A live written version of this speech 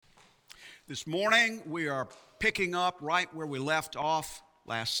This morning, we are picking up right where we left off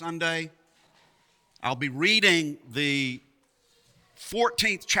last Sunday. I'll be reading the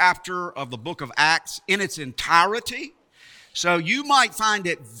 14th chapter of the book of Acts in its entirety. So you might find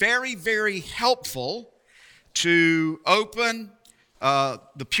it very, very helpful to open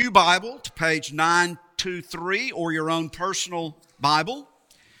the Pew Bible to page 923 or your own personal Bible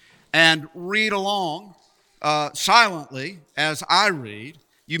and read along silently as I read.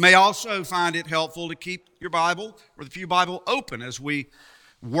 You may also find it helpful to keep your Bible or the Pew Bible open as we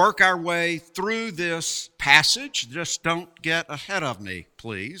work our way through this passage. Just don't get ahead of me,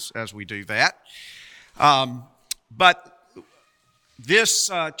 please, as we do that. But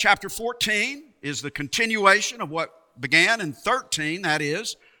this chapter 14 is the continuation of what began in 13, that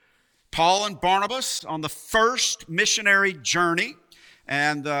is, Paul and Barnabas on the first missionary journey.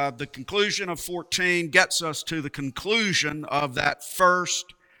 And the conclusion of 14 gets us to the conclusion of that first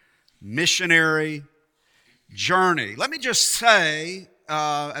missionary journey. Let me just say,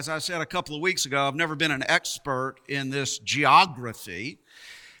 as I said a couple of weeks ago, I've never been an expert in this geography.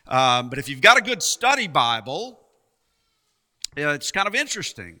 But if you've got a good study Bible, it's kind of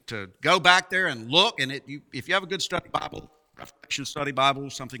interesting to go back there and look. And if you have a good study Bible, Reformation study Bible,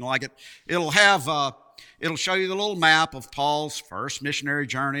 something like it, it'll show you the little map of Paul's first missionary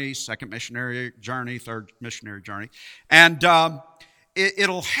journey, second missionary journey, third missionary journey. And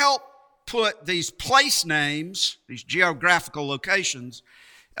it'll help put these place names, these geographical locations,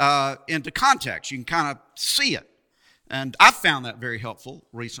 into context. You can kind of see it. And I've found that very helpful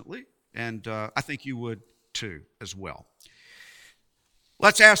recently, and I think you would too as well.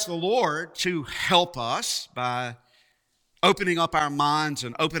 Let's ask the Lord to help us by opening up our minds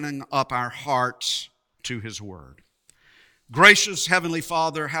and opening up our hearts to His Word. Gracious Heavenly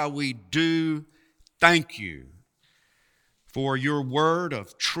Father, how we do thank You for Your Word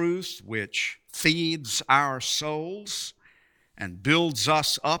of truth, which feeds our souls and builds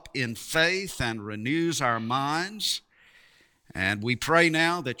us up in faith and renews our minds. And we pray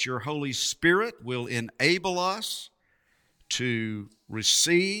now that Your Holy Spirit will enable us to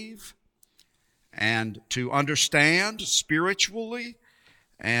receive and to understand spiritually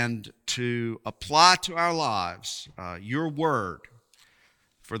and to apply to our lives Your Word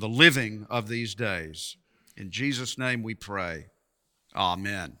for the living of these days. In Jesus' name we pray.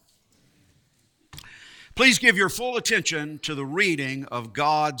 Amen. Please give your full attention to the reading of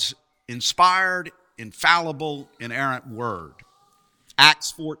God's inspired, infallible, inerrant Word.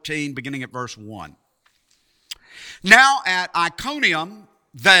 Acts 14, beginning at verse 1. Now at Iconium,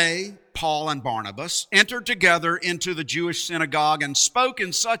 they, Paul and Barnabas, entered together into the Jewish synagogue and spoke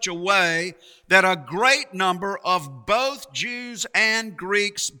in such a way that a great number of both Jews and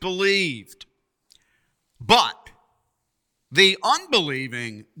Greeks believed. But the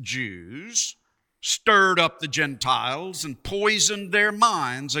unbelieving Jews stirred up the Gentiles and poisoned their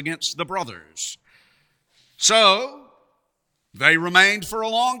minds against the brothers. So they remained for a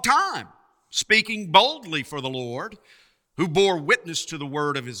long time, speaking boldly for the Lord, who bore witness to the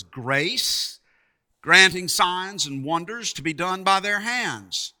word of His grace, granting signs and wonders to be done by their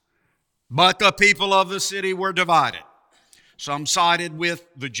hands. But the people of the city were divided. Some sided with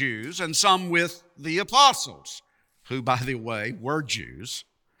the Jews and some with the apostles, who, by the way, were Jews.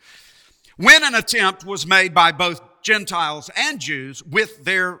 When an attempt was made by both Gentiles and Jews with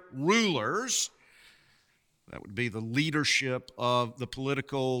their rulers, that would be the leadership of the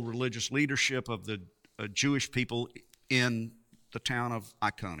political, religious leadership of the Jewish people in the town of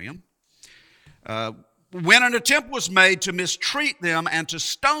Iconium. When an attempt was made to mistreat them and to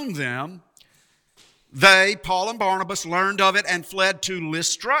stone them, they, Paul and Barnabas, learned of it and fled to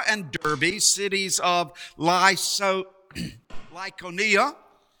Lystra and Derbe, cities of Lycaonia,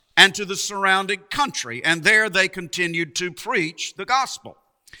 and to the surrounding country. And there they continued to preach the gospel.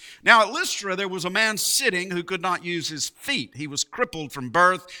 Now at Lystra there was a man sitting who could not use his feet. He was crippled from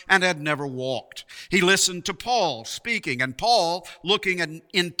birth and had never walked. He listened to Paul speaking, and Paul, looking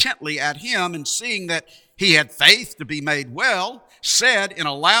intently at him and seeing that he had faith to be made well, said in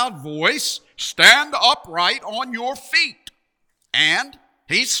a loud voice, "Stand upright on your feet." And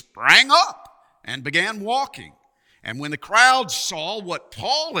he sprang up and began walking. And when the crowd saw what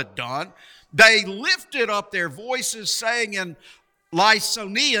Paul had done, they lifted up their voices, saying in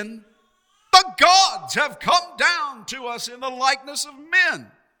Lycaonian, "The gods have come down to us in the likeness of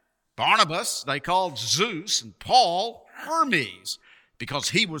men." Barnabas they called Zeus, and Paul Hermes, because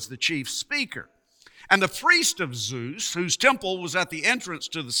he was the chief speaker. And the priest of Zeus, whose temple was at the entrance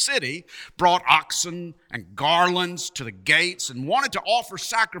to the city, brought oxen and garlands to the gates and wanted to offer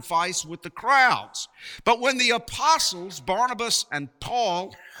sacrifice with the crowds. But when the apostles, Barnabas and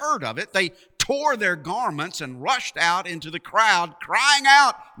Paul, heard of it, they tore their garments and rushed out into the crowd, crying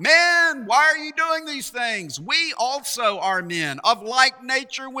out, "Men, why are you doing these things? We also are men of like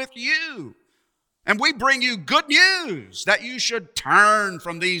nature with you. And we bring you good news that you should turn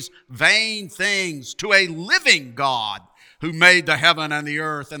from these vain things to a living God who made the heaven and the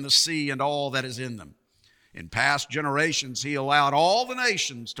earth and the sea and all that is in them. In past generations, he allowed all the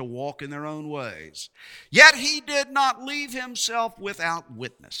nations to walk in their own ways. Yet he did not leave himself without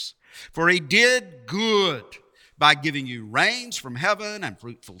witness, for he did good by giving you rains from heaven and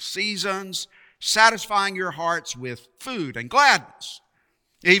fruitful seasons, satisfying your hearts with food and gladness."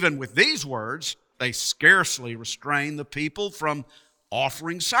 Even with these words, they scarcely restrained the people from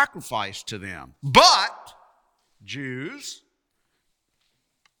offering sacrifice to them. But Jews,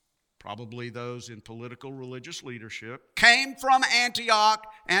 probably those in political religious leadership, came from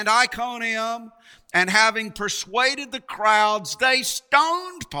Antioch and Iconium, and having persuaded the crowds, they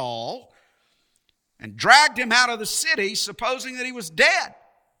stoned Paul and dragged him out of the city, supposing that he was dead.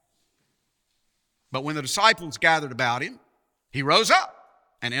 But when the disciples gathered about him, he rose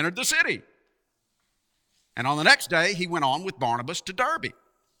up and entered the city. And on the next day, he went on with Barnabas to Derbe.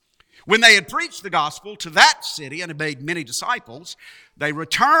 When they had preached the gospel to that city and had made many disciples, they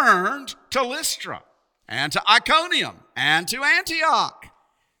returned to Lystra and to Iconium and to Antioch,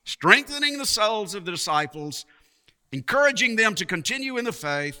 strengthening the souls of the disciples, encouraging them to continue in the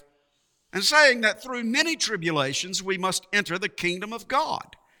faith, and saying that through many tribulations we must enter the kingdom of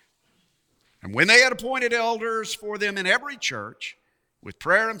God. And when they had appointed elders for them in every church, with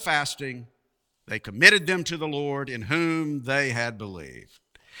prayer and fasting, they committed them to the Lord in whom they had believed.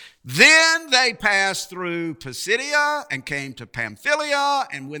 Then they passed through Pisidia and came to Pamphylia,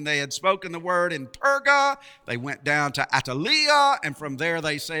 and when they had spoken the word in Perga, they went down to Attalia, and from there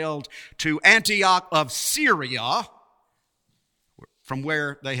they sailed to Antioch of Syria, from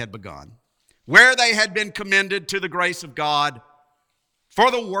where they had begun, where they had been commended to the grace of God for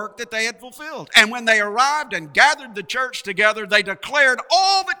the work that they had fulfilled. And when they arrived and gathered the church together, they declared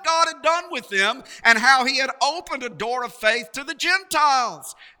all that God had done with them and how he had opened a door of faith to the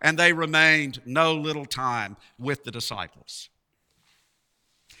Gentiles. And they remained no little time with the disciples.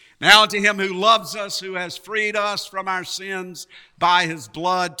 Now unto him who loves us, who has freed us from our sins by his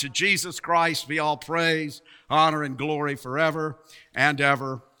blood, to Jesus Christ be all praise, honor, and glory forever and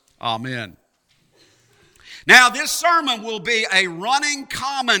ever. Amen. Now, this sermon will be a running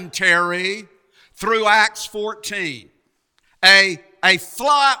commentary through Acts 14, a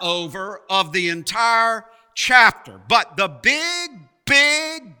flyover of the entire chapter. But the big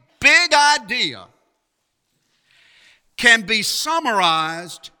idea can be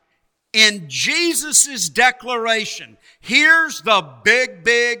summarized in Jesus' declaration. Here's the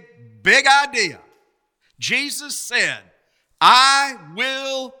big idea. Jesus said, "I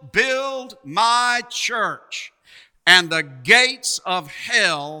will build my church, and the gates of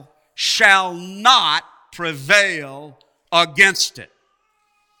hell shall not prevail against it."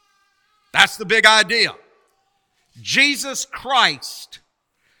 That's the big idea. Jesus Christ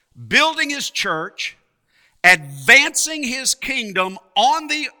building his church, advancing his kingdom on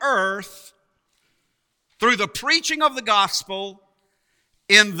the earth through the preaching of the gospel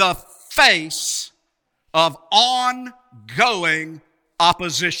in the face of ongoing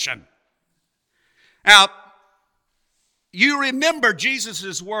opposition. Now, you remember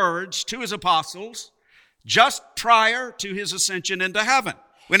Jesus' words to his apostles just prior to his ascension into heaven,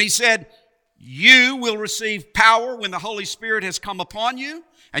 when he said, "You will receive power when the Holy Spirit has come upon you,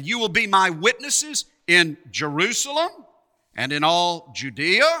 and you will be my witnesses in Jerusalem and in all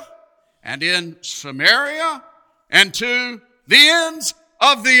Judea and in Samaria and to the ends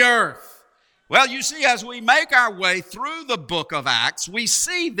of the earth." Well, you see, as we make our way through the book of Acts, we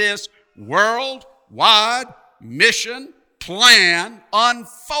see this worldwide mission plan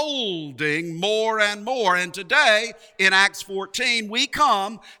unfolding more and more. And today, in Acts 14, we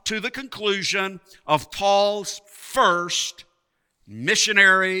come to the conclusion of Paul's first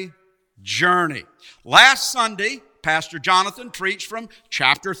missionary journey. Last Sunday, Pastor Jonathan preached from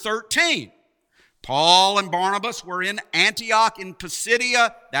chapter 13. Paul and Barnabas were in Antioch in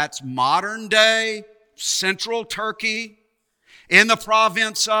Pisidia, that's modern day central Turkey, in the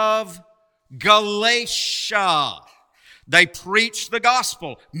province of Galatia. They preached the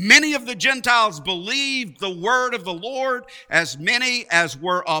gospel. Many of the Gentiles believed the word of the Lord, as many as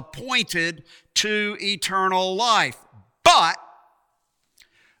were appointed to eternal life. But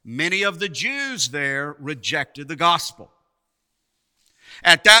many of the Jews there rejected the gospel.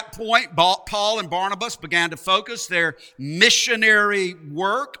 At that point, Paul and Barnabas began to focus their missionary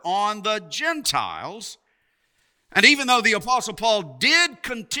work on the Gentiles. And even though the Apostle Paul did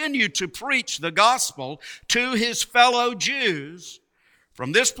continue to preach the gospel to his fellow Jews,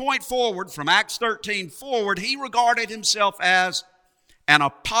 from this point forward, from Acts 13 forward, he regarded himself as an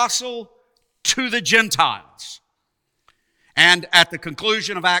apostle to the Gentiles. And at the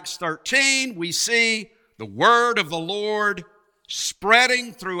conclusion of Acts 13, we see the word of the Lord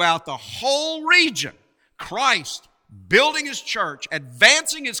spreading throughout the whole region. Christ building his church,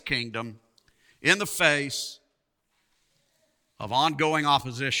 advancing his kingdom in the face of ongoing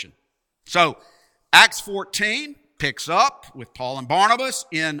opposition. So, Acts 14 picks up with Paul and Barnabas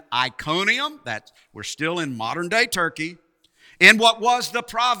in Iconium. We're still in modern-day Turkey, in what was the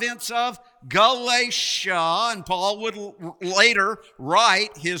province of Galatia. And Paul would later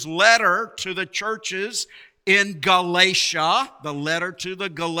write his letter to the churches in Galatia, the letter to the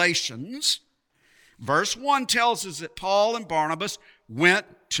Galatians. Verse 1 tells us that Paul and Barnabas went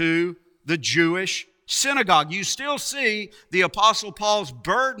to the Jewish synagogue. You still see the Apostle Paul's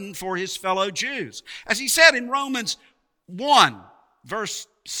burden for his fellow Jews. As he said in Romans 1, verse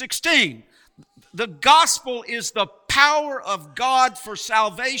 16, the gospel is the power of God for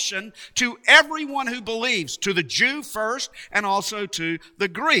salvation to everyone who believes, to the Jew first and also to the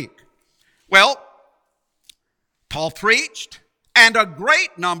Greek. Well, Paul preached, and a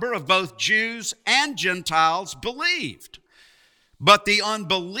great number of both Jews and Gentiles believed. But the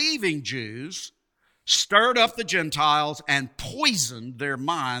unbelieving Jews stirred up the Gentiles and poisoned their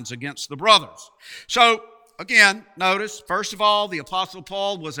minds against the brothers. So, again, notice, first of all, the Apostle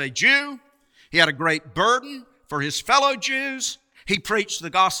Paul was a Jew. He had a great burden for his fellow Jews. He preached the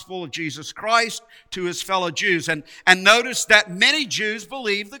gospel of Jesus Christ to his fellow Jews. And notice that many Jews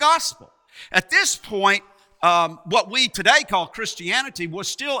believed the gospel. At this point, what we today call Christianity was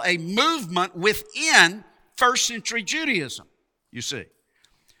still a movement within first century Judaism, you see.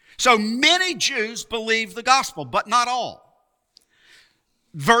 So many Jews believed the gospel, but not all.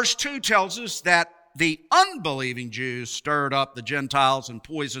 Verse 2 tells us that the unbelieving Jews stirred up the Gentiles and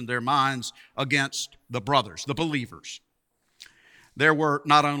poisoned their minds against the brothers, the believers. There were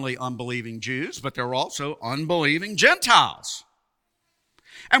not only unbelieving Jews, but there were also unbelieving Gentiles.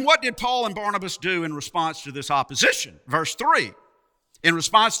 And what did Paul and Barnabas do in response to this opposition? Verse 3, in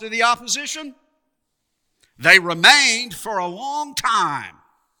response to the opposition, they remained for a long time,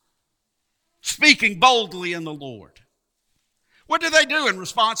 speaking boldly in the Lord. What did they do in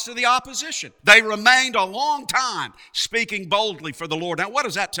response to the opposition? They remained a long time, speaking boldly for the Lord. Now, what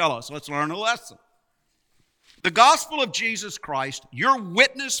does that tell us? Let's learn a lesson. The gospel of Jesus Christ, your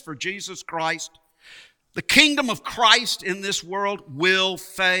witness for Jesus Christ, the kingdom of Christ in this world will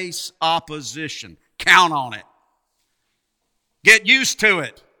face opposition. Count on it. Get used to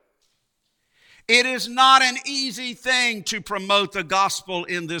it. It is not an easy thing to promote the gospel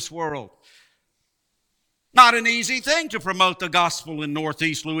in this world. Not an easy thing to promote the gospel in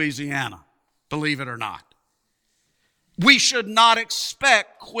Northeast Louisiana, believe it or not. We should not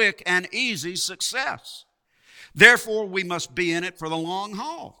expect quick and easy success. Therefore, we must be in it for the long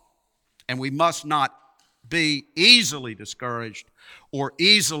haul. And we must not be easily discouraged or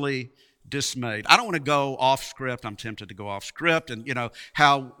easily dismayed. I don't want to go off script. I'm tempted to go off script. And,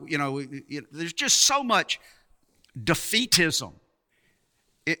 there's just so much defeatism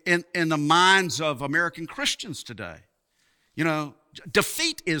in the minds of American Christians today.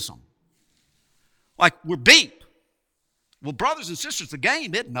 Defeatism. Like we're beat. Well, brothers and sisters, the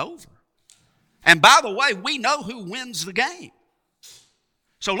game isn't over. And by the way, we know who wins the game.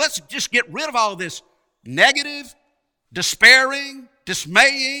 So let's just get rid of all this negative, despairing,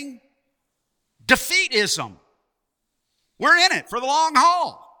 dismaying, defeatism. We're in it for the long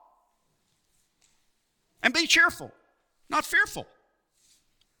haul. And be cheerful, not fearful.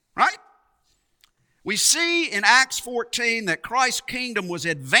 Right? We see in Acts 14 that Christ's kingdom was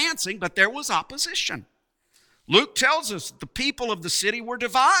advancing, but there was opposition. Luke tells us the people of the city were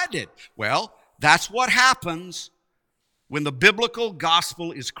divided. Well, that's what happens when the biblical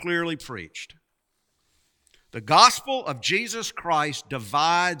gospel is clearly preached. The gospel of Jesus Christ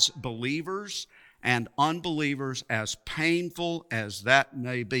divides believers and unbelievers, as painful as that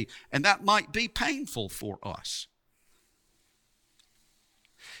may be. And that might be painful for us.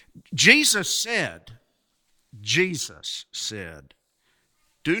 Jesus said,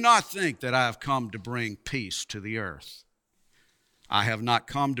 "Do not think that I have come to bring peace to the earth. I have not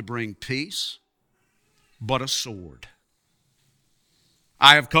come to bring peace, but a sword.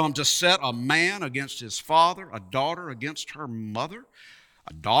 I have come to set a man against his father, a daughter against her mother,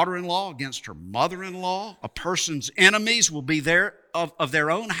 a daughter-in-law against her mother-in-law. A person's enemies will be there of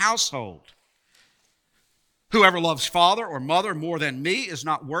their own household. Whoever loves father or mother more than me is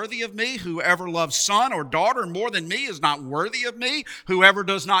not worthy of me. Whoever loves son or daughter more than me is not worthy of me. Whoever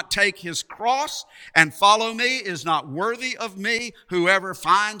does not take his cross and follow me is not worthy of me. Whoever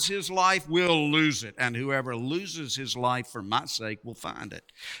finds his life will lose it, and whoever loses his life for my sake will find it.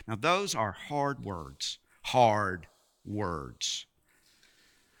 Now, those are hard words, hard words.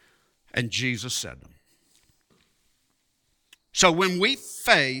 And Jesus said them. So when we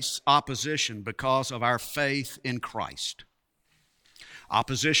face opposition because of our faith in Christ,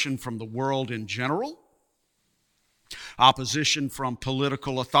 opposition from the world in general, opposition from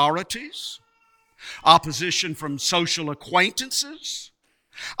political authorities, opposition from social acquaintances,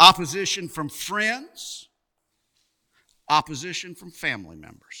 opposition from friends, opposition from family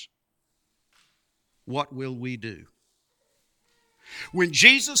members, what will we do? When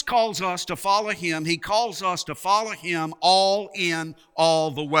Jesus calls us to follow Him, He calls us to follow Him all in,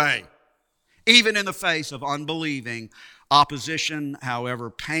 all the way, even in the face of unbelieving opposition, however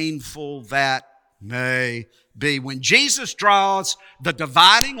painful that may be. When Jesus draws the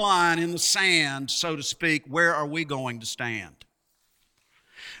dividing line in the sand, so to speak, where are we going to stand?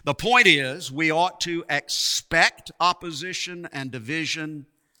 The point is, we ought to expect opposition and division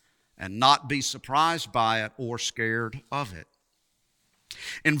and not be surprised by it or scared of it.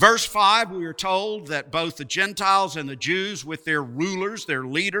 In verse 5, we are told that both the Gentiles and the Jews with their rulers, their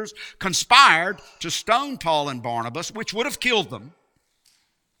leaders, conspired to stone Paul and Barnabas, which would have killed them.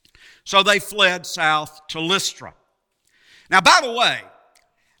 So they fled south to Lystra. Now, by the way,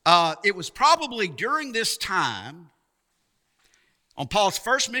 it was probably during this time, on Paul's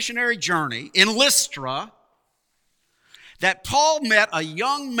first missionary journey in Lystra, that Paul met a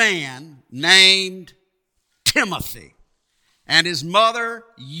young man named Timothy, and his mother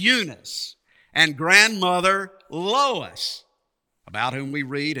Eunice, and grandmother Lois, about whom we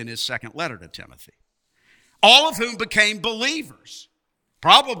read in his second letter to Timothy. All of whom became believers,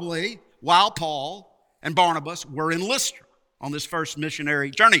 probably while Paul and Barnabas were in Lystra on this first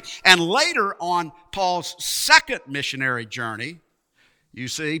missionary journey. And later on Paul's second missionary journey, you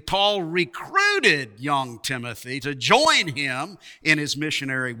see, Paul recruited young Timothy to join him in his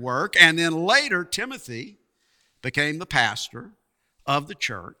missionary work, and then later Timothy became the pastor of the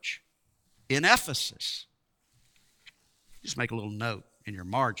church in Ephesus. Just make a little note in your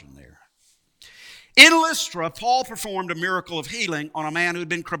margin there. In Lystra, Paul performed a miracle of healing on a man who had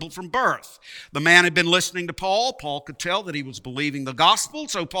been crippled from birth. The man had been listening to Paul. Paul could tell that he was believing the gospel,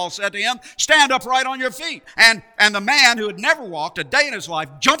 so Paul said to him, "Stand upright on your feet." And the man who had never walked a day in his life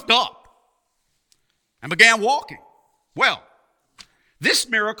jumped up and began walking. Well, this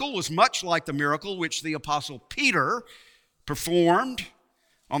miracle was much like the miracle which the Apostle Peter performed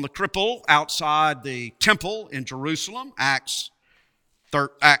on the cripple outside the temple in Jerusalem, Acts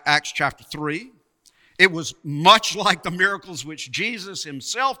chapter 3. It was much like the miracles which Jesus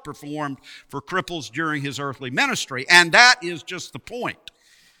himself performed for cripples during his earthly ministry, and that is just the point.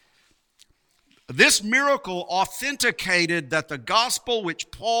 This miracle authenticated that the gospel which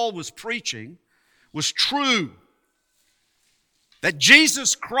Paul was preaching was true. That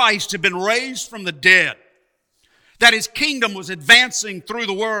Jesus Christ had been raised from the dead, that His kingdom was advancing through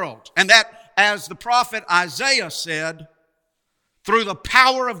the world, and that, as the prophet Isaiah said, through the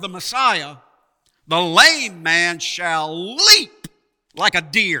power of the Messiah, the lame man shall leap like a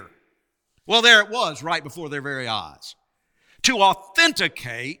deer. Well, there it was right before their very eyes, to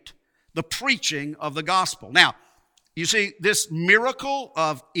authenticate the preaching of the gospel. Now, you see, this miracle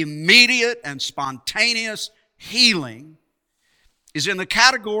of immediate and spontaneous healing is in the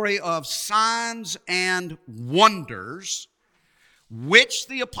category of signs and wonders which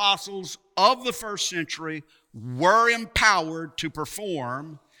the apostles of the first century were empowered to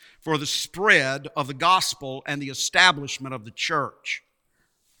perform for the spread of the gospel and the establishment of the church.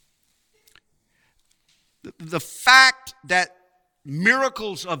 The fact that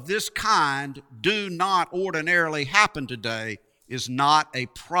miracles of this kind do not ordinarily happen today is not a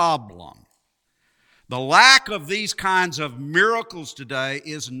problem. The lack of these kinds of miracles today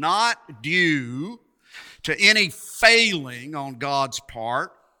is not due to any failing on God's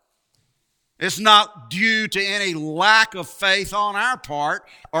part. It's not due to any lack of faith on our part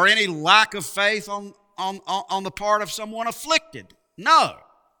or any lack of faith on the part of someone afflicted. No.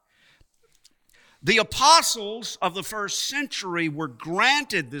 The apostles of the first century were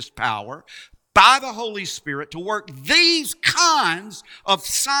granted this power by the Holy Spirit to work these kinds of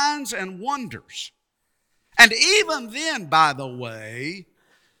signs and wonders. And even then, by the way,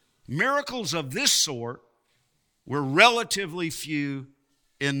 miracles of this sort were relatively few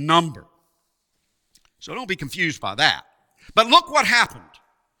in number. So don't be confused by that. But look what happened.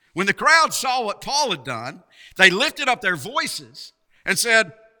 When the crowd saw what Paul had done, they lifted up their voices and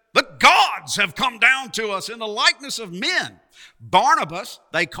said, "The gods have come down to us in the likeness of men." Barnabas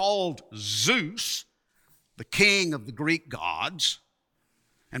they called Zeus, the king of the Greek gods.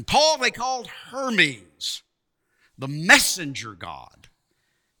 And Paul they called Hermes, the messenger god,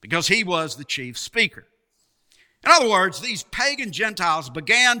 because he was the chief speaker. In other words, these pagan Gentiles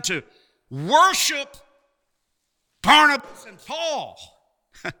began to worship Barnabas and Paul.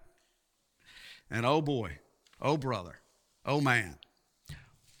 And oh boy, oh brother, oh man,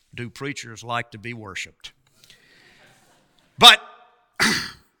 do preachers like to be worshiped. But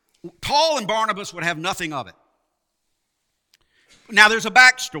Paul and Barnabas would have nothing of it. Now there's a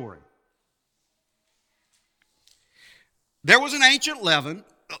backstory. There was an ancient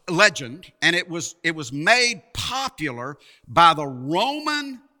legend, and it was made popular by the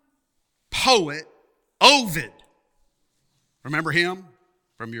Roman poet Ovid. Remember him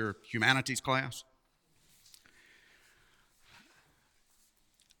from your humanities class?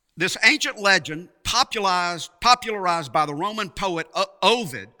 This ancient legend, popularized by the Roman poet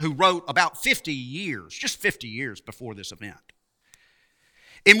Ovid, who wrote about 50 years, just 50 years before this event,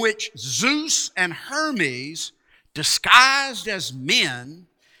 in which Zeus and Hermes, disguised as men,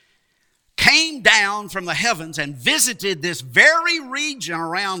 came down from the heavens and visited this very region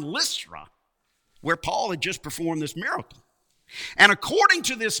around Lystra, where Paul had just performed this miracle. And according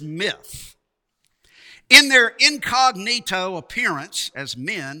to this myth, in their incognito appearance as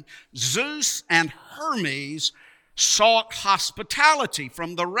men, Zeus and Hermes sought hospitality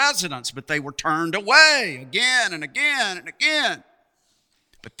from the residents, but they were turned away again and again and again.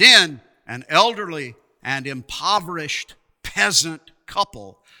 But then an elderly and impoverished peasant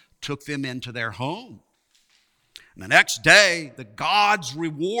couple took them into their home. And the next day, the gods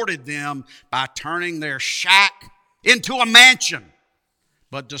rewarded them by turning their shack into a mansion,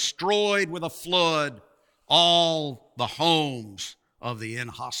 but destroyed with a flood all the homes of the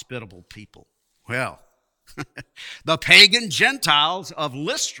inhospitable people. Well, the pagan Gentiles of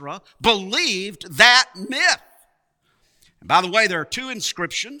Lystra believed that myth. And by the way, there are 2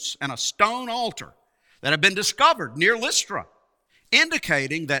 inscriptions and a stone altar that have been discovered near Lystra,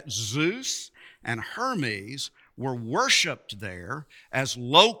 indicating that Zeus and Hermes were worshipped there as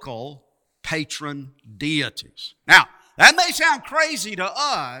local patron deities. Now, that may sound crazy to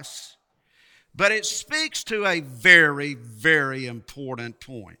us, but it speaks to a very, very important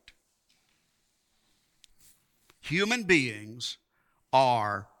point. Human beings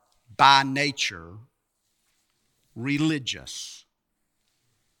are, by nature, religious.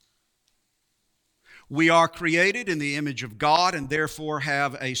 We are created in the image of God and therefore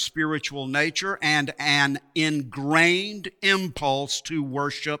have a spiritual nature and an ingrained impulse to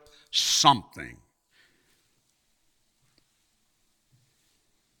worship something.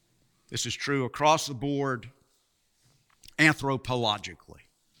 This is true across the board anthropologically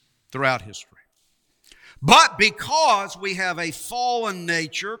throughout history. But because we have a fallen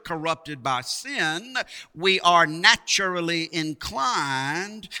nature corrupted by sin, we are naturally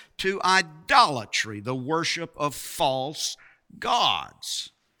inclined to idolatry, the worship of false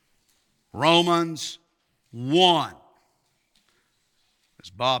gods. Romans 1. As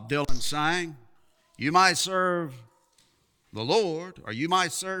Bob Dylan sang, you might serve the Lord or you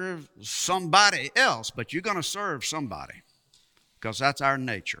might serve somebody else, but you're going to serve somebody because that's our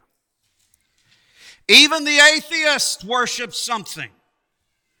nature. Even the atheist worships something.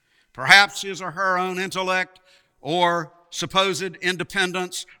 Perhaps his or her own intellect or supposed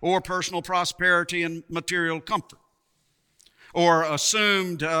independence or personal prosperity and material comfort or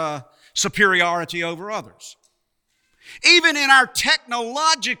assumed superiority over others. Even in our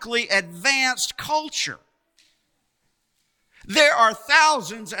technologically advanced culture, there are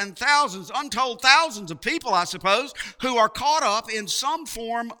thousands and thousands, untold thousands of people, I suppose, who are caught up in some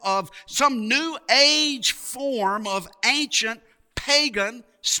new age form of ancient pagan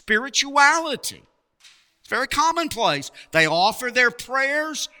spirituality. It's very commonplace. They offer their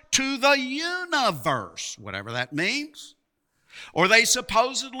prayers to the universe, whatever that means. Or they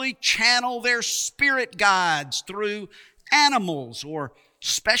supposedly channel their spirit guides through animals or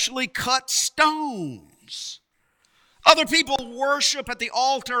specially cut stones. Other people worship at the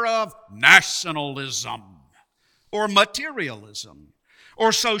altar of nationalism or materialism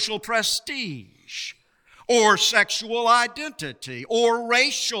or social prestige or sexual identity or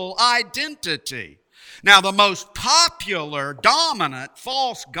racial identity. Now, the most popular, dominant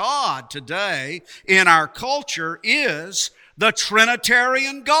false god today in our culture is the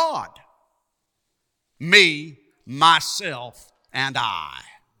Trinitarian God. Me, myself, and I.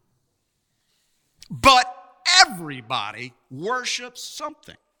 But everybody worships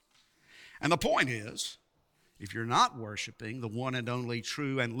something. And the point is, if you're not worshiping the one and only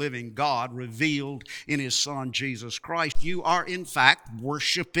true and living God revealed in His Son, Jesus Christ, you are in fact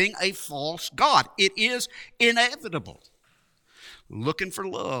worshiping a false God. It is inevitable. Looking for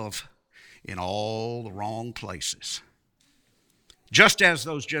love in all the wrong places. Just as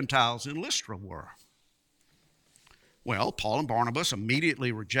those Gentiles in Lystra were. Well, Paul and Barnabas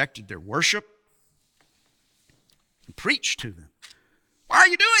immediately rejected their worship and preached to them. Why are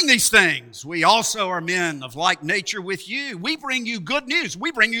you doing these things? We also are men of like nature with you. We bring you good news.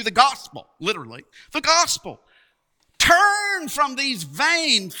 We bring you the gospel, literally, the gospel. Turn from these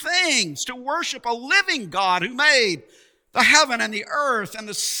vain things to worship a living God who made the heaven and the earth and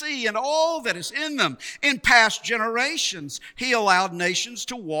the sea and all that is in them. In past generations, He allowed nations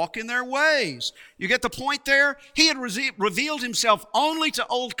to walk in their ways. You get the point there? He had revealed Himself only to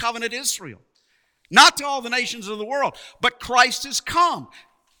Old Covenant Israel. Not to all the nations of the world, but Christ has come.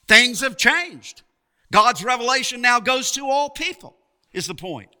 Things have changed. God's revelation now goes to all people, is the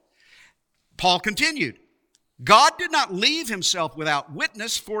point. Paul continued, God did not leave Himself without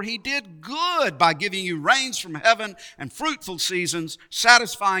witness, for He did good by giving you rains from heaven and fruitful seasons,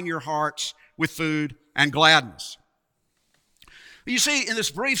 satisfying your hearts with food and gladness. You see, in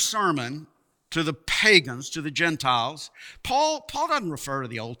this brief sermon to the pagans, to the Gentiles, Paul doesn't refer to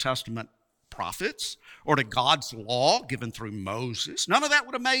the Old Testament prophets or to God's law given through Moses. None of that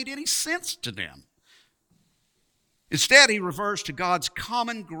would have made any sense to them. Instead, he refers to God's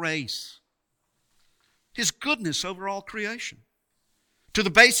common grace, His goodness over all creation, to the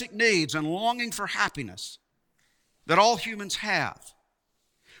basic needs and longing for happiness that all humans have.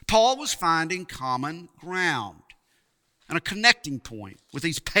 Paul was finding common ground and a connecting point with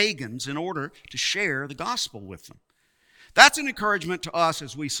these pagans in order to share the gospel with them. That's an encouragement to us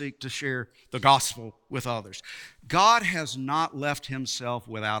as we seek to share the gospel with others. God has not left Himself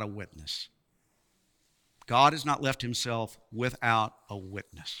without a witness. God has not left Himself without a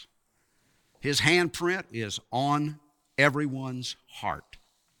witness. His handprint is on everyone's heart.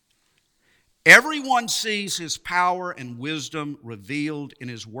 Everyone sees His power and wisdom revealed in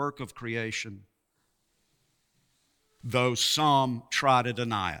His work of creation, though some try to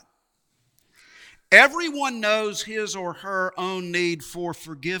deny it. Everyone knows his or her own need for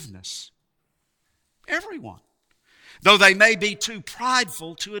forgiveness. Everyone. Though they may be too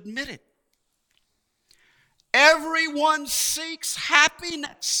prideful to admit it. Everyone seeks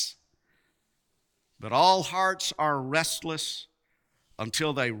happiness. But all hearts are restless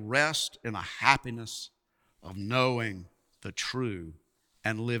until they rest in the happiness of knowing the true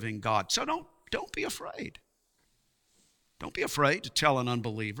and living God. So don't be afraid. Don't be afraid to tell an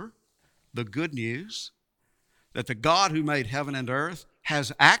unbeliever the good news that the God who made heaven and earth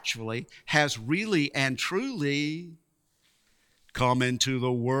has really and truly come into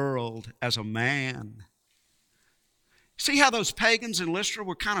the world as a man. See how those pagans in Lystra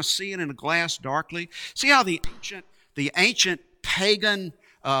were kind of seeing in a glass darkly? See how the ancient pagan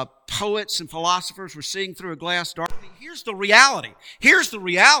poets and philosophers were seeing through a glass darkly? Here's the reality.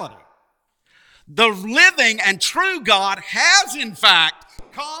 The living and true God has in fact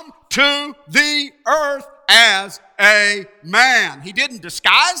come to the earth as a man. He didn't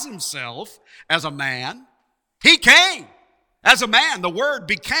disguise Himself as a man. He came as a man. The Word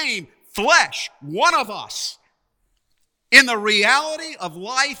became flesh, one of us. In the reality of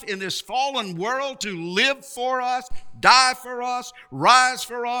life in this fallen world, to live for us, die for us, rise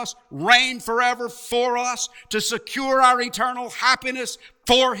for us, reign forever for us, to secure our eternal happiness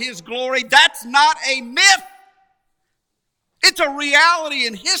for His glory. That's not a myth. It's a reality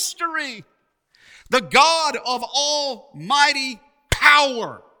in history. The God of almighty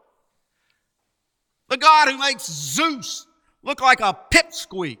power. The God who makes Zeus look like a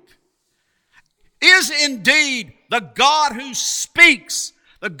pipsqueak is indeed the God who speaks,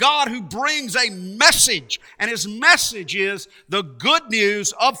 the God who brings a message. And His message is the good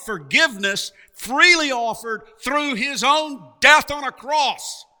news of forgiveness freely offered through His own death on a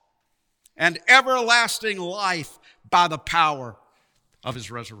cross and everlasting life by the power of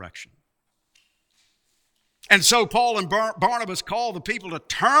His resurrection. And so Paul and Barnabas call the people to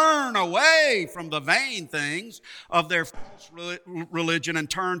turn away from the vain things of their false religion and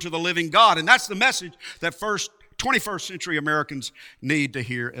turn to the living God. And that's the message that 21st century Americans need to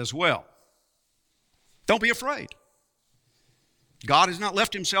hear as well. Don't be afraid. God has not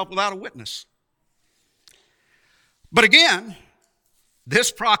left Himself without a witness. But again,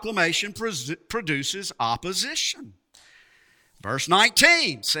 this proclamation produces opposition. Verse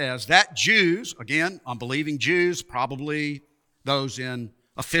 19 says that Jews, again, unbelieving Jews, probably those in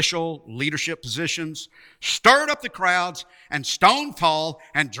official leadership positions, stirred up the crowds and stoned Paul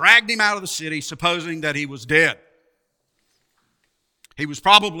and dragged him out of the city, supposing that he was dead. He was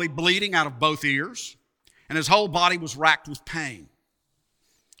probably bleeding out of both ears, and his whole body was racked with pain.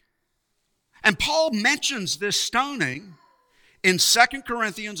 And Paul mentions this stoning in 2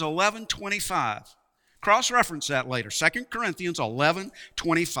 Corinthians 11:25. Cross-reference that later. 2 Corinthians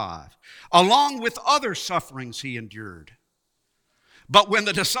 11:25. Along with other sufferings he endured. But when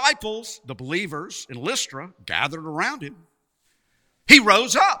the disciples, the believers in Lystra, gathered around him, he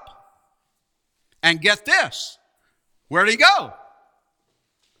rose up. And get this, where'd he go?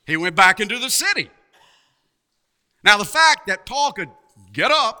 He went back into the city. Now, the fact that Paul could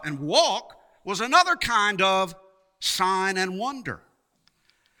get up and walk was another kind of sign and wonder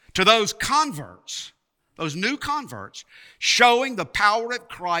to those converts, those new converts, showing the power of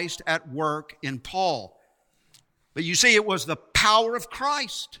Christ at work in Paul. But you see, it was the power of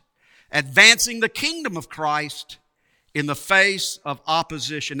Christ advancing the kingdom of Christ in the face of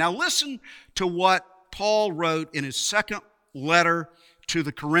opposition. Now listen to what Paul wrote in his second letter to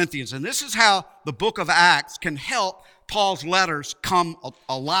the Corinthians. And this is how the book of Acts can help Paul's letters come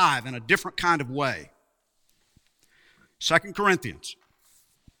alive in a different kind of way. 2 Corinthians.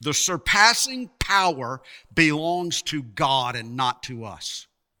 The surpassing power belongs to God and not to us.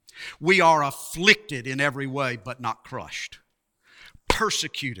 We are afflicted in every way, but not crushed.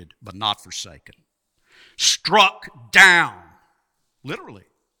 Persecuted, but not forsaken. Struck down, literally,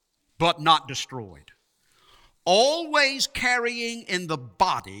 but not destroyed. Always carrying in the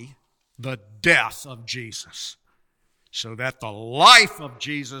body the death of Jesus, so that the life of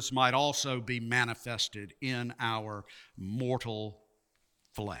Jesus might also be manifested in our mortal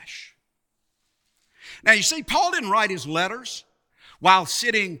flesh. Now you see, Paul didn't write his letters while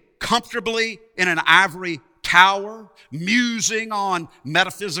sitting comfortably in an ivory tower, musing on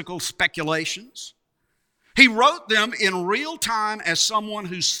metaphysical speculations. He wrote them in real time as someone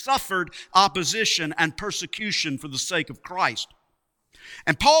who suffered opposition and persecution for the sake of Christ.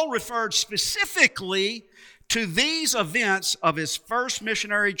 And Paul referred specifically to these events of his first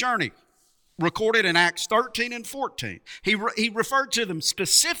missionary journey, recorded in Acts 13 and 14. He referred to them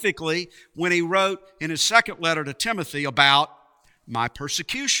specifically when he wrote in his second letter to Timothy about my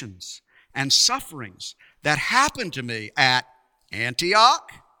persecutions and sufferings that happened to me at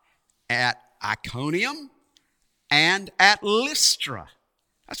Antioch, at Iconium, and at Lystra.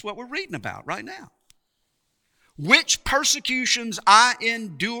 That's what we're reading about right now. Which persecutions I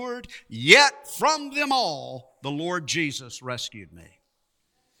endured, yet from them all the Lord Jesus rescued me.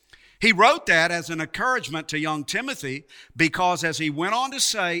 He wrote that as an encouragement to young Timothy because, as he went on to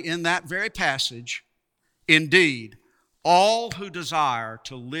say in that very passage, indeed, all who desire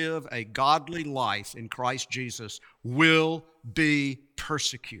to live a godly life in Christ Jesus will be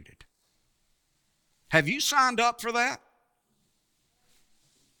persecuted. Have you signed up for that?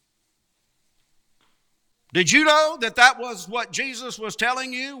 Did you know that that was what Jesus was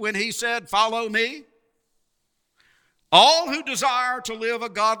telling you when he said, "Follow me"? All who desire to live a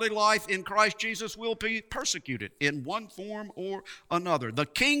godly life in Christ Jesus will be persecuted in one form or another. The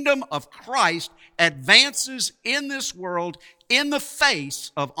kingdom of Christ advances in this world in the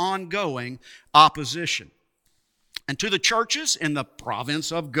face of ongoing opposition. And to the churches in the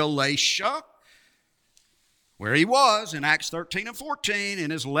province of Galatia, where he was in Acts 13 and 14,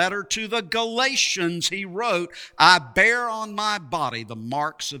 in his letter to the Galatians, he wrote, I bear on my body the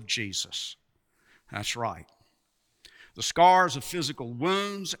marks of Jesus. That's right. The scars of physical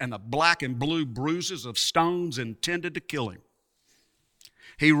wounds and the black and blue bruises of stones intended to kill him.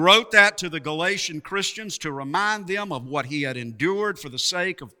 He wrote that to the Galatian Christians to remind them of what he had endured for the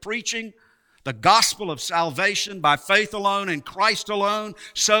sake of preaching the gospel of salvation by faith alone in Christ alone,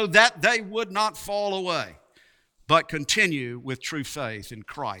 so that they would not fall away, but continue with true faith in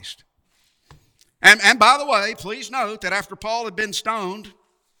Christ. And by the way, please note that after Paul had been stoned,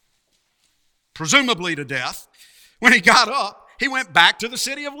 presumably to death, when he got up, he went back to the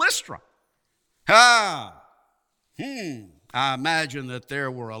city of Lystra. I imagine that there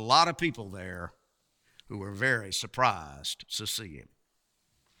were a lot of people there who were very surprised to see him,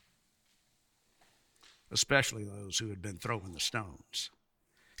 especially those who had been throwing the stones.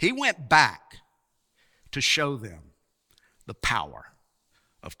 He went back to show them the power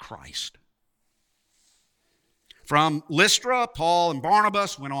of Christ. From Lystra, Paul and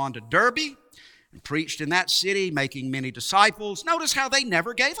Barnabas went on to Derbe and preached in that city, making many disciples. Notice how they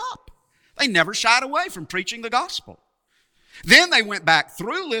never gave up. They never shied away from preaching the gospel. Then they went back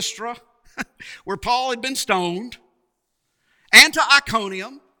through Lystra, where Paul had been stoned, and to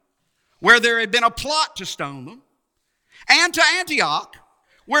Iconium, where there had been a plot to stone them, and to Antioch,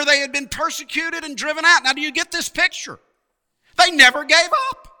 where they had been persecuted and driven out. Now, do you get this picture? They never gave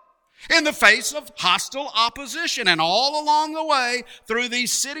up in the face of hostile opposition. And all along the way, through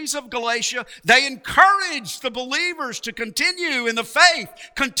these cities of Galatia, they encouraged the believers to continue in the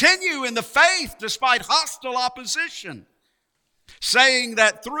faith despite hostile opposition, saying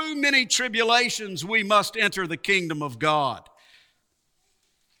that through many tribulations we must enter the kingdom of God.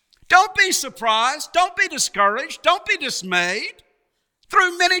 Don't be surprised. Don't be discouraged. Don't be dismayed.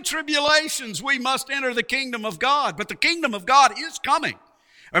 Through many tribulations we must enter the kingdom of God. But the kingdom of God is coming,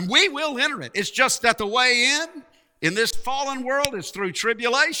 and we will enter it. It's just that the way in this fallen world is through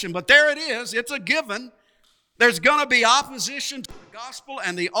tribulation. But there it is. It's a given. There's going to be opposition to the gospel,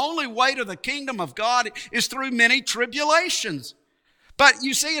 and the only way to the kingdom of God is through many tribulations. But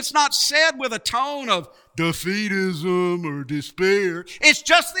you see, it's not said with a tone of defeatism or despair. It's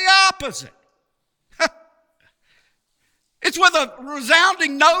just the opposite. It's with a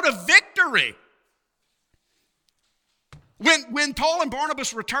resounding note of victory. When Paul and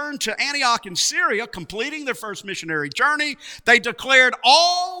Barnabas returned to Antioch in Syria, completing their first missionary journey, they declared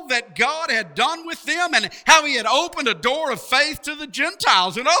all that God had done with them and how He had opened a door of faith to the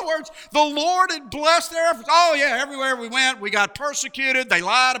Gentiles. In other words, the Lord had blessed their efforts. Oh yeah, everywhere we went, we got persecuted. They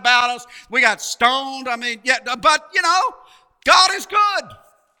lied about us. We got stoned. But God is good.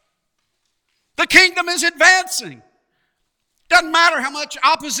 The kingdom is advancing. Doesn't matter how much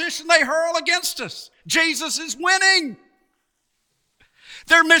opposition they hurl against us. Jesus is winning.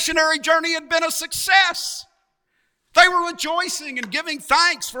 Their missionary journey had been a success. They were rejoicing and giving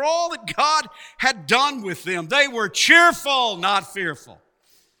thanks for all that God had done with them. They were cheerful, not fearful,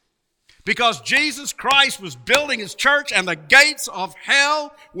 because Jesus Christ was building His church, and the gates of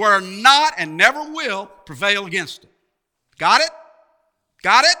hell were not and never will prevail against it. Got it?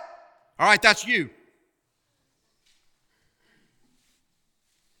 Got it? All right, that's you.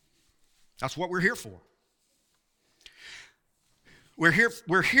 That's what we're here for. We're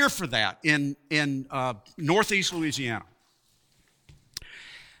here for that in Northeast Louisiana.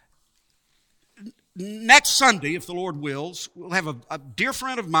 Next Sunday, if the Lord wills, we'll have a dear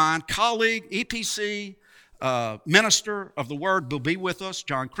friend of mine, colleague, EPC, minister of the Word will be with us.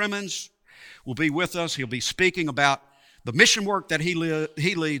 John Crimmins will be with us. He'll be speaking about the mission work that he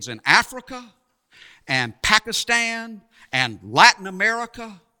leads in Africa and Pakistan and Latin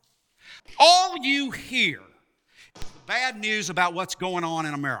America. All you hear is the bad news about what's going on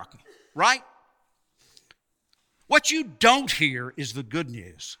in America, right? What you don't hear is the good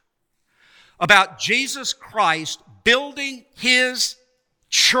news about Jesus Christ building His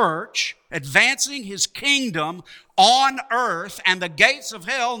church, advancing His kingdom on earth, and the gates of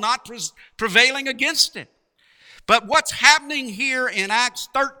hell not prevailing against it. But what's happening here in Acts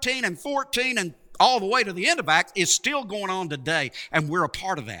 13 and 14 and all the way to the end of Acts is still going on today, and we're a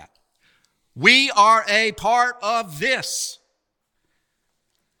part of that. We are a part of this.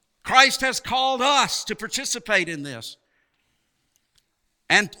 Christ has called us to participate in this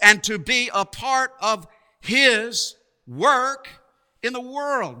and to be a part of His work in the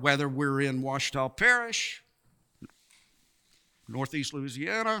world, whether we're in Ouachita Parish, Northeast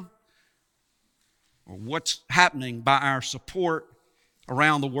Louisiana, or what's happening by our support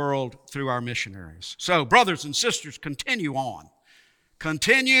around the world through our missionaries. So, brothers and sisters, continue on.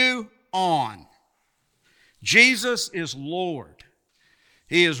 Continue on. Jesus is Lord.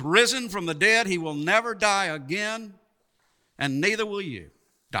 He is risen from the dead. He will never die again, and neither will you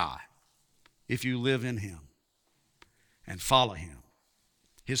die if you live in Him and follow Him.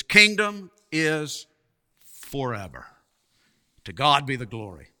 His kingdom is forever. To God be the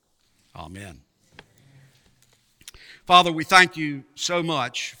glory. Amen. Father, we thank You so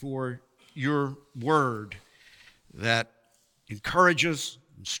much for Your word that encourages,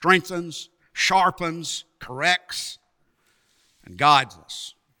 strengthens, sharpens, corrects, and guides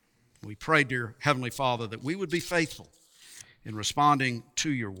us. We pray, dear Heavenly Father, that we would be faithful in responding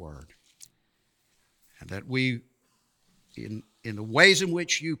to Your word, and that we, in the ways in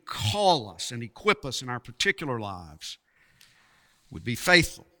which You call us and equip us in our particular lives, would be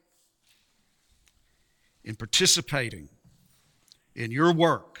faithful in participating in Your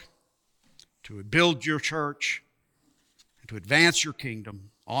work to build Your church and to advance Your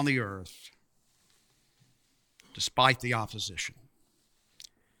kingdom on the earth despite the opposition.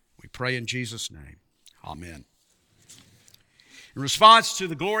 We pray in Jesus' name. Amen. In response to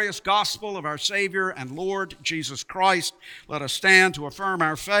the glorious gospel of our Savior and Lord Jesus Christ, let us stand to affirm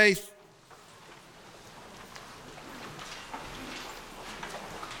our faith.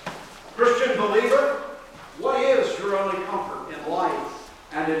 Christian believer, what is your only comfort in life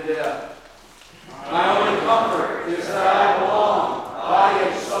and in death? My only comfort is that I belong, body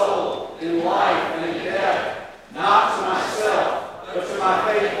and soul,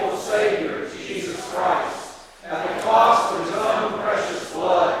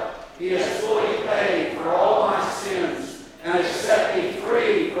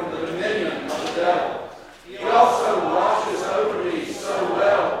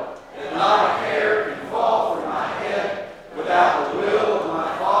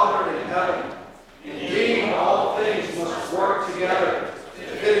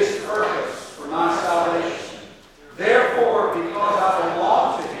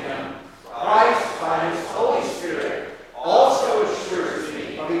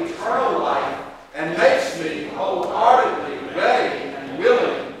 wholeheartedly